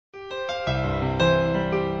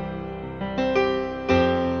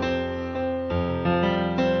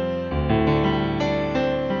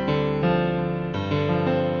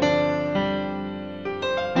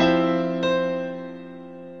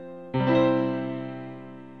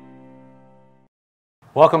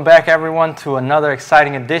Welcome back, everyone, to another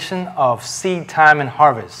exciting edition of Seed Time and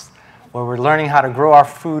Harvest, where we're learning how to grow our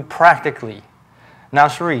food practically. Now,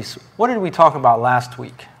 Sharice, what did we talk about last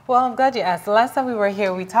week? Well, I'm glad you asked. The last time we were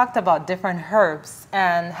here, we talked about different herbs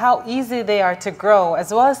and how easy they are to grow,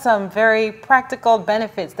 as well as some very practical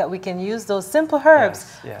benefits that we can use those simple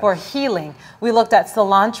herbs for healing. We looked at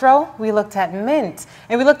cilantro, we looked at mint,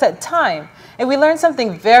 and we looked at thyme. And we learned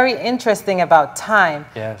something very interesting about thyme,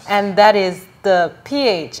 and that is the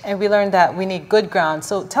pH, and we learned that we need good ground.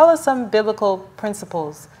 So tell us some biblical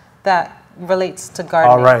principles that relates to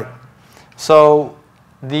gardening. All right. So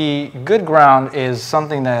the good ground is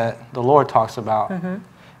something that the Lord talks about.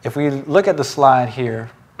 If we look at the slide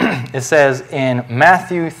here, it says in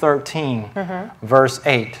Matthew 13, verse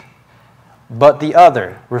 8, "But the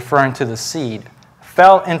other," referring to the seed,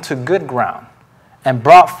 "fell into good ground and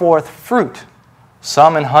brought forth fruit,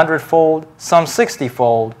 some 100-fold, some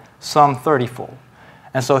 60-fold, some 30-fold.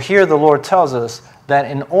 And so here the Lord tells us that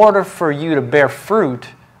in order for you to bear fruit,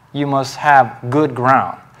 you must have good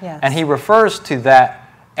ground. And he refers to that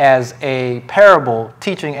as a parable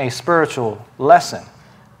teaching a spiritual lesson.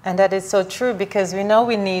 And that is so true, because we know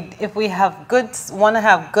we need, if we want to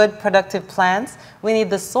have good productive plants, we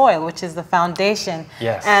need the soil, which is the foundation.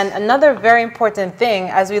 And another very important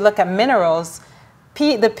thing, as we look at minerals,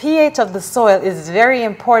 the pH of the soil is very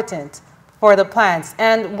important for the plants.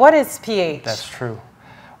 And what is pH? That's true.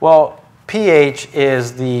 Well, pH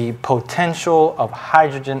is the potential of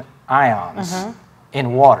hydrogen ions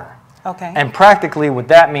in water. And practically what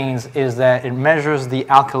that means is that it measures the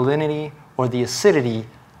alkalinity or the acidity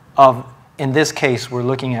of, in this case, we're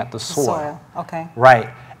looking at the soil. Right.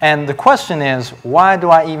 And the question is, why do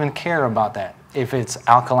I even care about that, if it's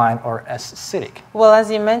alkaline or acidic? Well, as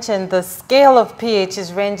you mentioned, the scale of pH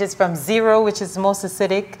ranges from 0, which is most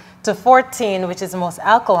acidic, to 14, which is most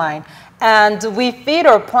alkaline. And we feed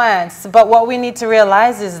our plants, but what we need to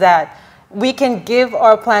realize is that we can give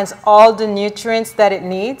our plants all the nutrients that it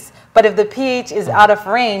needs, but if the pH is out of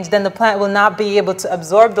range, then the plant will not be able to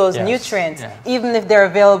absorb those nutrients, even if they're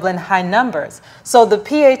available in high numbers. So the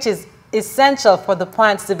pH is essential for the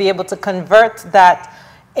plants to be able to convert that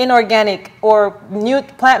inorganic or new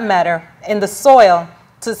plant matter in the soil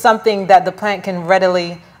to something that the plant can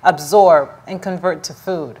readily absorb and convert to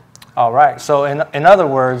food. All right. So in other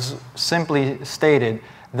words, simply stated,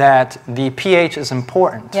 that the pH is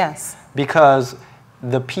important. Because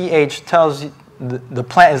the pH tells you the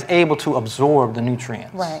plant is able to absorb the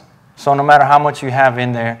nutrients. So no matter how much you have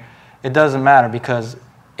in there, it doesn't matter, because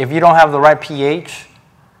if you don't have the right pH,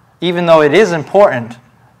 even though it is important,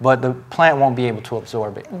 but the plant won't be able to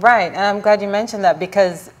absorb it. And I'm glad you mentioned that,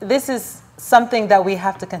 because this is something that we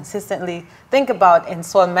have to consistently think about in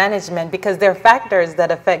soil management, because there are factors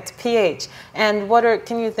that affect pH. And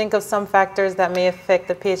can you think of some factors that may affect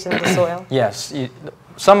the pH in the soil? Yes.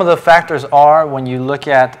 Some of the factors are when you look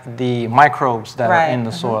at the microbes that are in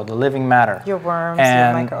the soil, the living matter. Your worms,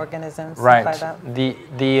 your microorganisms, stuff like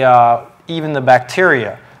that. Even the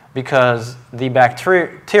bacteria, because the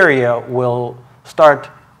bacteria will start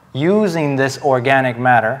using this organic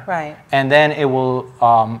matter, and then it will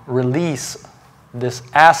release this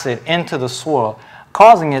acid into the soil,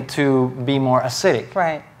 causing it to be more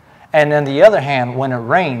acidic. And on the other hand, when it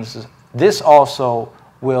rains, this also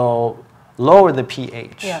will lower the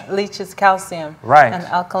pH. Leaches calcium and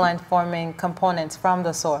alkaline forming components from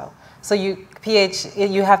the soil. So you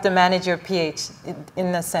have to manage your pH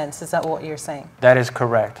in a sense. Is that what you're saying? That is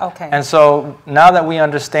correct. And so now that we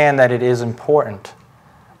understand that it is important,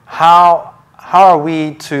 how are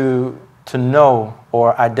we to know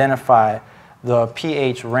or identify the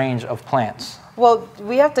pH range of plants? Well,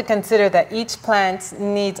 we have to consider that each plant's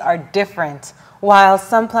needs are different. While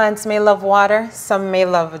some plants may love water, some may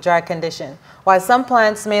love a dry condition. While some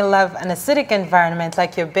plants may love an acidic environment,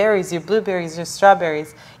 like your berries, your blueberries, your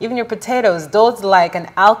strawberries, even your potatoes, those like an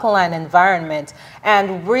alkaline environment.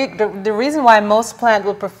 And the reason why most plants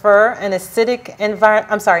will prefer an acidic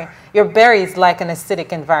environment, your berries like an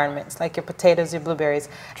acidic environment, like your potatoes, your blueberries.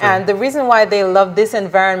 And the reason why they love this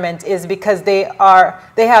environment is because they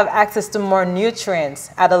have access to more nutrients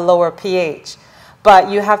at a lower pH.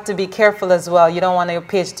 But you have to be careful as well. You don't want your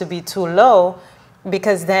pH to be too low,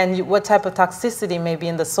 because then what type of toxicity may be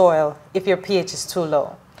in the soil if your pH is too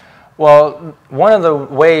low? Well, one of the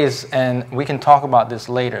ways, and we can talk about this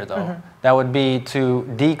later though, that would be to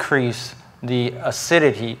decrease the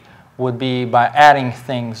acidity would be by adding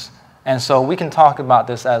things. And so we can talk about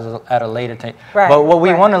this at a later time. But what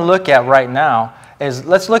we want to look at right now is,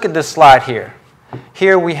 let's look at this slide here.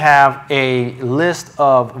 Here we have a list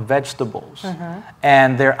of vegetables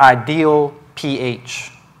and their ideal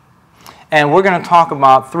pH. And we're going to talk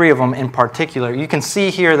about 3 of them in particular. You can see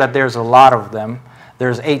here that there's a lot of them.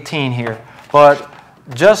 There's 18 here. But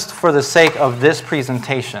just for the sake of this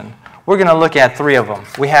presentation, we're going to look at 3 of them.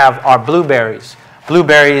 We have our blueberries.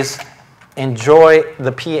 Blueberries enjoy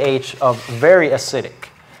the pH of very acidic,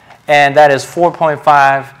 and that is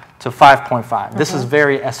 4.5 to 5.5. This is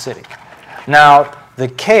very acidic. Now, the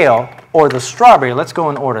kale or the strawberry, let's go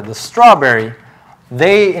in order. The strawberry,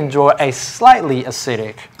 they enjoy a slightly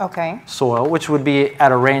acidic soil, which would be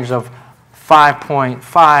at a range of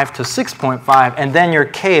 5.5 to 6.5, and then your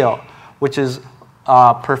kale, which is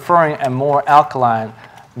preferring a more alkaline,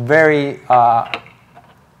 very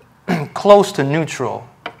close to neutral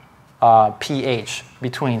pH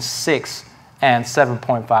between 6 and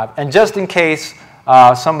 7.5. And just in case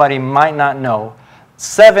somebody might not know,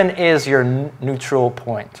 7 is your neutral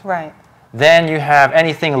point. Right. Then you have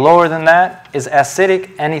anything lower than that is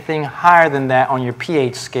acidic. Anything higher than that on your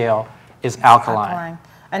pH scale is alkaline.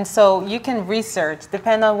 And so you can research,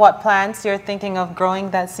 depending on what plants you're thinking of growing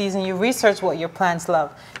that season, you research what your plants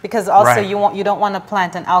love. Because also you don't want to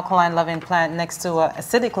plant an alkaline-loving plant next to an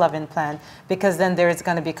acidic-loving plant, because then there is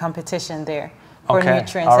going to be competition there for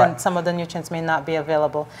nutrients, and some of the nutrients may not be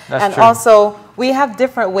available. That's true. Also, we have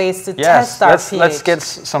different ways to test our pH. Let's get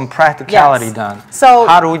some practicality done. So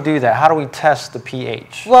how do we do that? How do we test the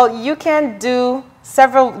pH? Well, you can do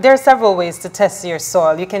there are several ways to test your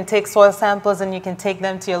soil. You can take soil samples and you can take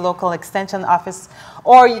them to your local extension office,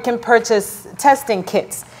 or you can purchase testing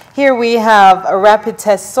kits. Here we have a rapid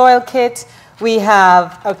test soil kit. We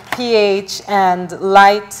have a pH and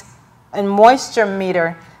light and moisture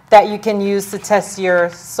meter that you can use to test your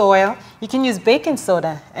soil. You can use baking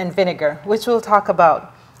soda and vinegar, which we'll talk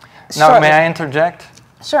about shortly. Now, may I interject?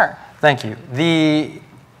 Sure. Thank you.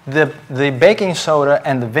 The baking soda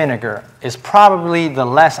and the vinegar is probably the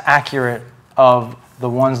less accurate of the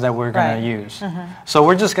ones that we're going to use. So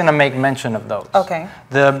we're just going to make mention of those. Okay.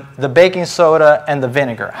 The baking soda and the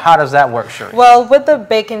vinegar, how does that work, Shirley? Well, with the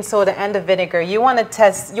baking soda and the vinegar, you want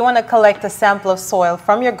to collect a sample of soil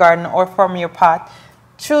from your garden or from your pot.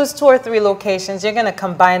 Choose 2 or 3 locations. You're going to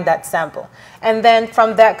combine that sample. And then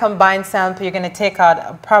from that combined sample, you're going to take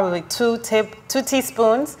out probably 2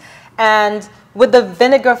 teaspoons. And with the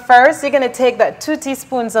vinegar first, you're going to take that 2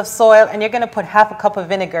 teaspoons of soil and you're going to put half a cup of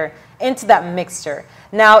vinegar into that mixture.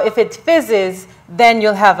 Now, if it fizzes, then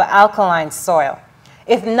you'll have an alkaline soil.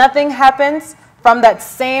 If nothing happens, from that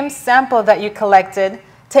same sample that you collected,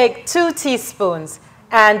 take 2 teaspoons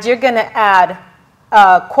and you're going to add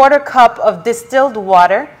a 1/4 cup of distilled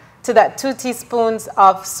water to that 2 teaspoons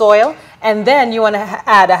of soil, and then you want to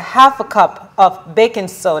add a half a cup of baking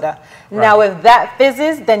soda. Now, if that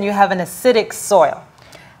fizzes, then you have an acidic soil.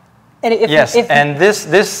 And and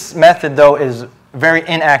this method, though, is very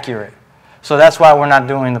inaccurate. So that's why we're not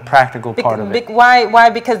doing the practical part of it. Why?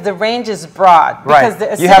 Because the range is broad. Because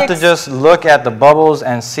the you have to just look at the bubbles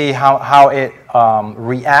and see how it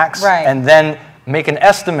reacts, and then make an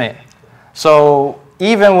estimate. So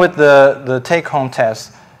even with the take-home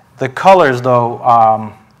test, the colors,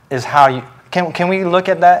 though, is how you... Can we look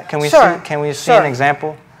at that? Can we see an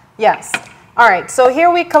example? Yes. All right. So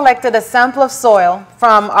here we collected a sample of soil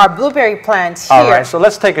from our blueberry plants here. All right. So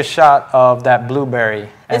let's take a shot of that blueberry.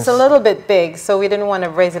 It's a little bit big, so we didn't want to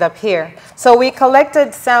raise it up here. So we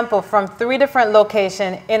collected sample from 3 different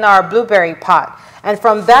locations in our blueberry pot. And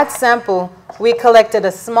from that sample, we collected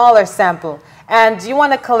a smaller sample. And you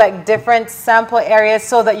want to collect different sample areas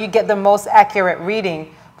so that you get the most accurate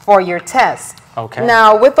reading for your test. Okay.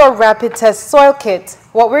 Now, with our rapid test soil kit,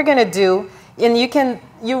 what we're going to do, and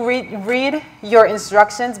you read your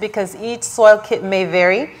instructions because each soil kit may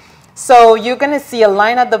vary. So you're going to see a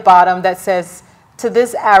line at the bottom that says, to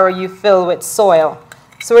this arrow you fill with soil.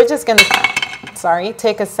 So we're just going to,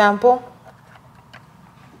 take a sample.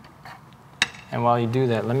 And while you do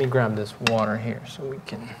that, let me grab this water here so we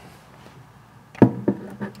can...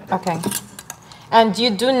 Okay. And you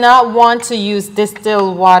do not want to use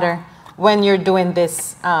distilled water when you're doing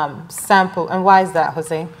this sample. And why is that,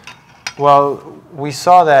 Jose? Well, we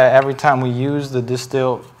saw that every time we use the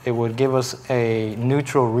distilled, it would give us a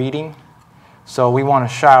neutral reading. So we want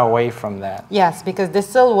to shy away from that. Yes, because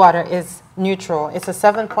distilled water is neutral. It's a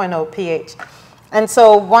 7.0 pH. And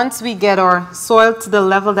so once we get our soil to the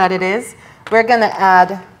level that it is, we're going to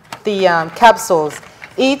add the capsules.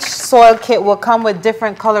 Each soil kit will come with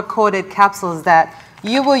different color-coded capsules that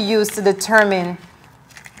you will use to determine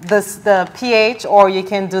the pH, or you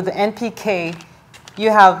can do the NPK.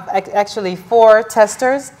 You have actually 4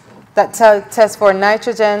 testers that test for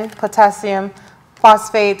nitrogen, potassium,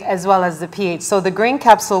 phosphate, as well as the pH. So the green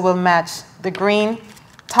capsule will match the green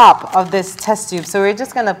top of this test tube. So we're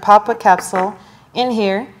just going to pop a capsule in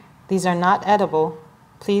here. These are not edible.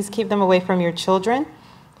 Please keep them away from your children.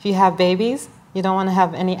 If you have babies, you don't want to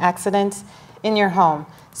have any accidents in your home.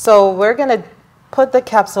 So we're going to put the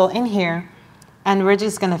capsule in here, and we're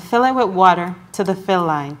just going to fill it with water to the fill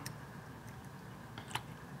line.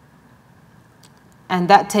 And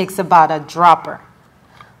that takes about a dropper.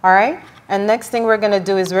 All right? And next thing we're going to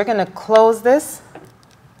do is we're going to close this,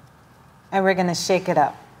 and we're going to shake it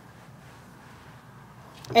up.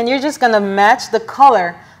 And you're just going to match the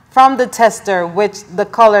color from the tester with the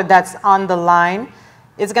color that's on the line.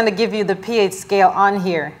 It's going to give you the pH scale on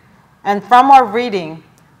here. And from our reading,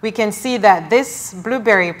 we can see that this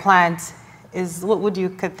blueberry plant is, what would you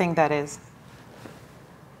could think that is?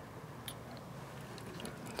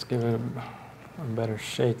 Let's give it a better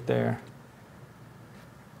shake there.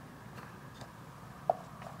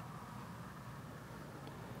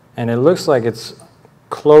 And it looks like it's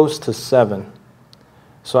close to 7.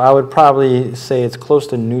 So I would probably say it's close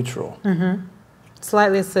to neutral. Mm-hmm.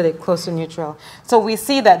 Slightly acidic, close to neutral. So we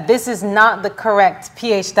see that this is not the correct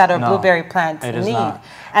pH that our blueberry plants need. Not.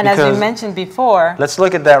 And Because as you mentioned before, let's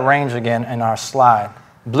look at that range again in our slide.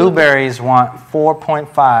 Blueberries want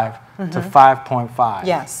 4.5 to 5.5.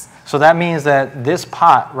 Yes. So that means that this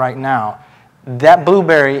pot right now, that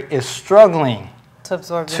blueberry is struggling to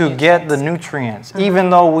absorb to get the nutrients.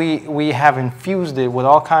 Even though we have infused it with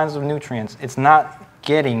all kinds of nutrients, it's not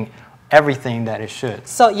getting everything that it should.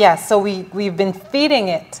 So yes, so we've been feeding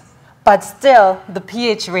it, but still the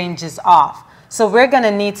pH range is off. So we're going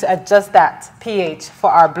to need to adjust that pH for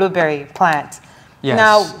our blueberry plant. Yes,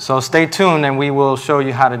 now, so stay tuned and we will show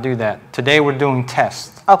you how to do that. Today we're doing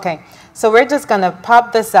tests. Okay, so we're just going to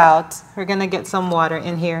pop this out. We're going to get some water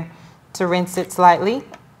in here to rinse it slightly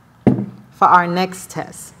for our next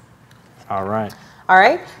test. All right. All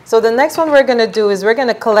right, so the next one we're going to do is we're going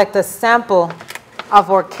to collect a sample of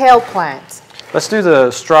our kale plant. Let's do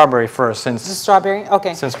the strawberry first, since The strawberry?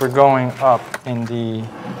 Okay. since we're going up in the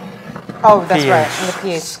Oh, that's pH right, in the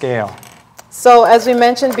pH. scale. So as we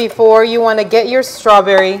mentioned before, you want to get your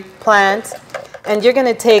strawberry plant, and you're going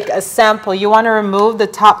to take a sample. You want to remove the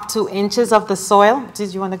top 2 inches of the soil.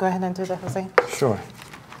 Did you want to go ahead and do that, Jose? Sure.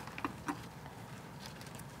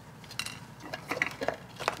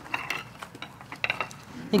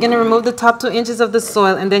 You're going to remove the top 2 inches of the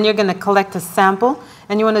soil, and then you're going to collect a sample,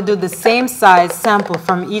 and you want to do the same size sample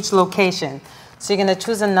from each location. So you're going to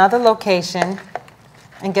choose another location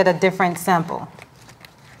and get a different sample.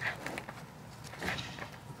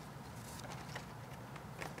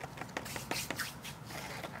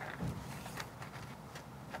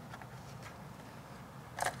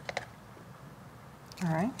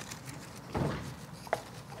 All right.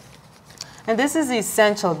 And this is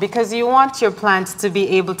essential because you want your plants to be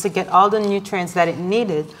able to get all the nutrients that it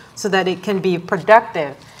needed so that it can be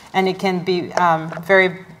productive and it can be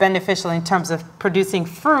very beneficial in terms of producing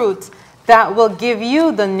fruit that will give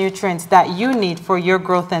you the nutrients that you need for your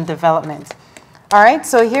growth and development. All right,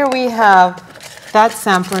 so here we have that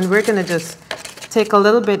sample, and we're going to just take a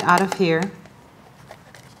little bit out of here.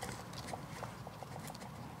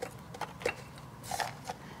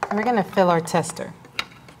 And we're going to fill our tester.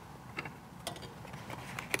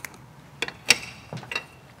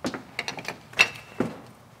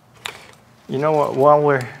 You know what?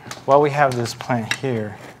 While we have this plant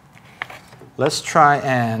here, let's try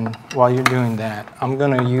and while you're doing that, I'm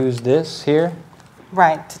gonna use this here.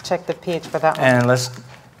 Right, to check the pH for that one. And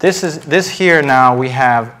this here now we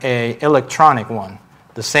have a electronic one,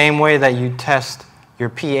 the same way that you test your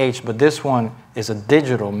pH, but this one is a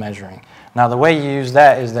digital measuring. Now the way you use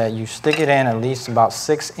that is that you stick it in at least about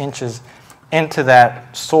 6 inches into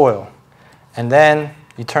that soil, and then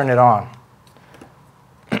you turn it on.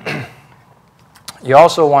 You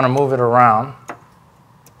also want to move it around.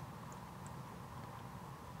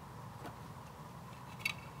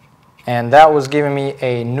 And that was giving me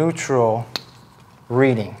a neutral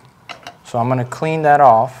reading. So I'm going to clean that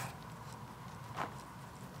off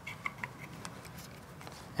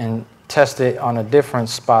and test it on a different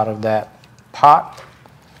spot of that pot.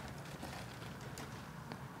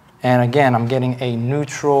 And again, I'm getting a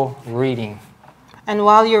neutral reading. And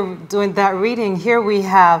while you're doing that reading, here we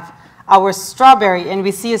have our strawberry, and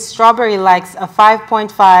we see a strawberry likes a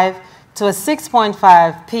 5.5 to a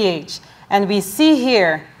 6.5 pH. And we see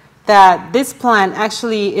here that this plant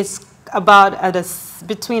actually is about at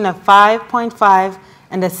between a 5.5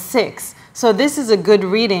 and a 6. So this is a good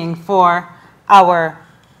reading for our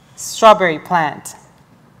strawberry plant.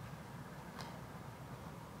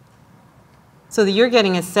 So you're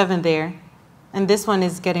getting a 7 there, and this one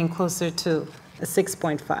is getting closer to a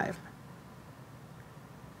 6.5.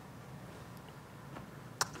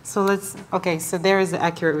 So let's, okay, so there is the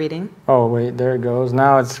accurate reading. Oh, wait, there it goes.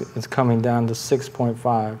 Now it's coming down to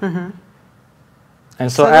 6.5.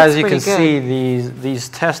 And so as you can see, these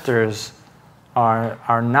testers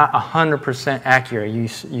are not 100% accurate.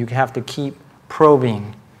 You have to keep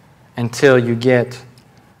probing until you get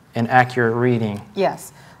an accurate reading.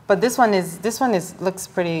 Yes, but this one looks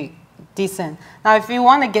pretty decent. Now, if you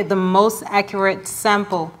want to get the most accurate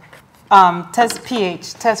sample, test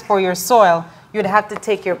pH, test for your soil, you'd have to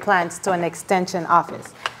take your plants to an extension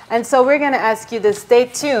office. And so we're going to ask you to stay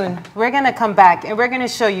tuned. We're going to come back and we're going to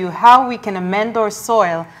show you how we can amend our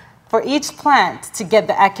soil for each plant to get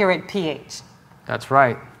the accurate pH. That's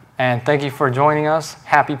right. And thank you for joining us.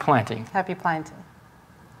 Happy planting. Happy planting.